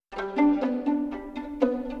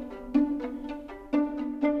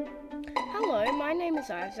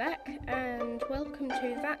Zach, and welcome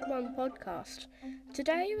to That One Podcast.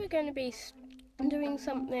 Today we're going to be doing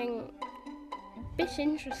something a bit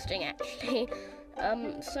interesting, actually.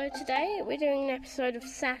 So today we're doing an episode of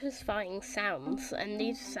satisfying sounds, and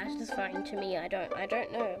these are satisfying to me. I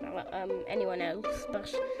don't know about anyone else,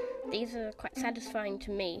 but these are quite satisfying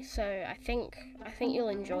to me. So I think you'll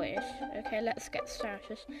enjoy it. Okay, let's get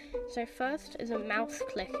started. So first is a mouse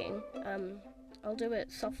clicking. I'll do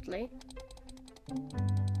it softly,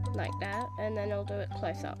 like that, and then I'll do it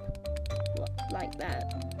close up, like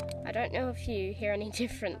that. I don't know if you hear any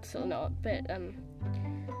difference or not, but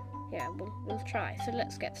yeah, we'll try. So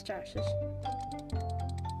let's get started.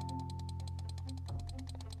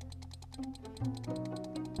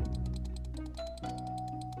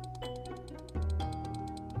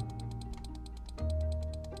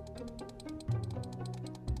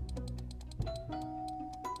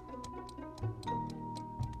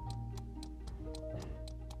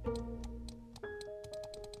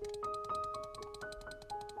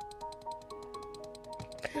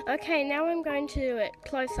 Okay, now I'm going to do it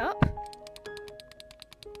close up.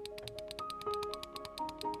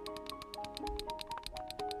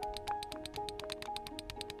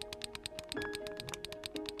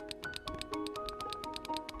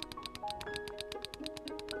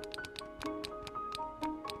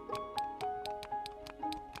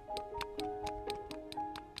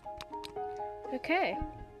 Okay,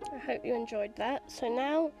 I hope you enjoyed that. So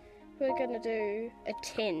now we're going to do a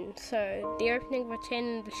tin. So the opening of a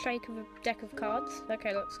tin, the shake of a deck of cards.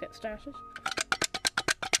 Okay, let's get started.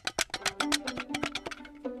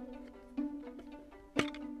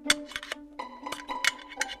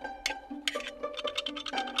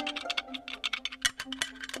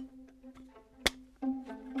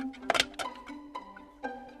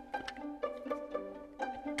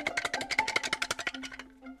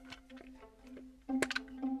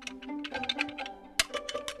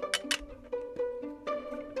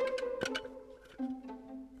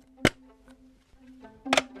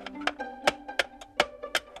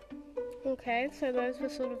 Okay, so those were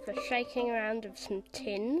sort of the shaking around of some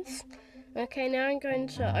tins. Okay, now I'm going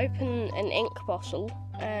to open an ink bottle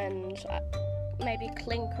and maybe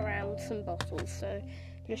clink around some bottles, so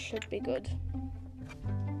this should be good.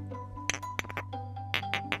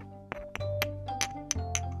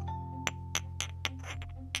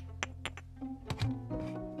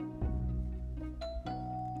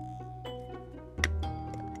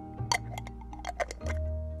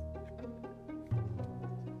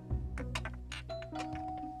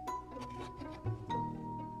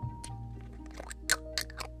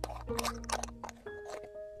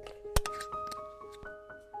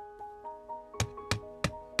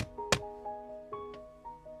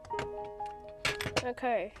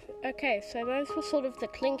 Okay, so those were sort of the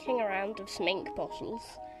clinking around of some ink bottles.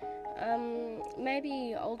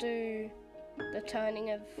 Maybe I'll do the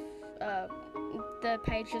turning of, the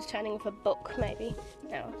pages turning of a book, maybe.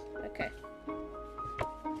 Now, okay.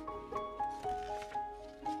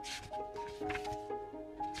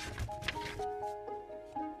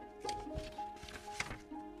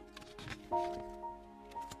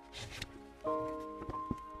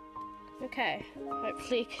 Okay,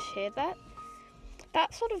 hopefully you can hear that.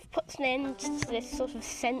 That sort of puts an end to this sort of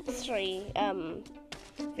sensory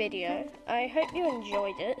video. I hope you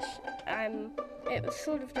enjoyed it. It was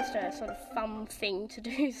sort of just a sort of fun thing to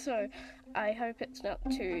do, so I hope it's not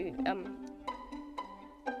too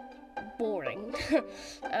boring.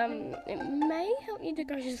 It may help you to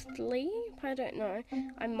go to sleep, I don't know.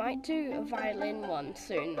 I might do a violin one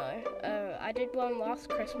soon though. I did one last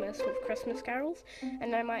Christmas with Christmas carols,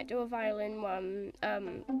 and I might do a violin one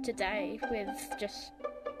today with just,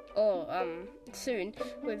 or soon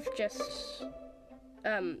with just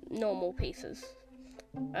normal pieces.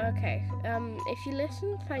 Okay, if you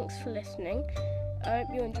listened, thanks for listening. I hope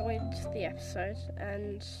you enjoyed the episode,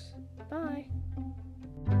 and bye.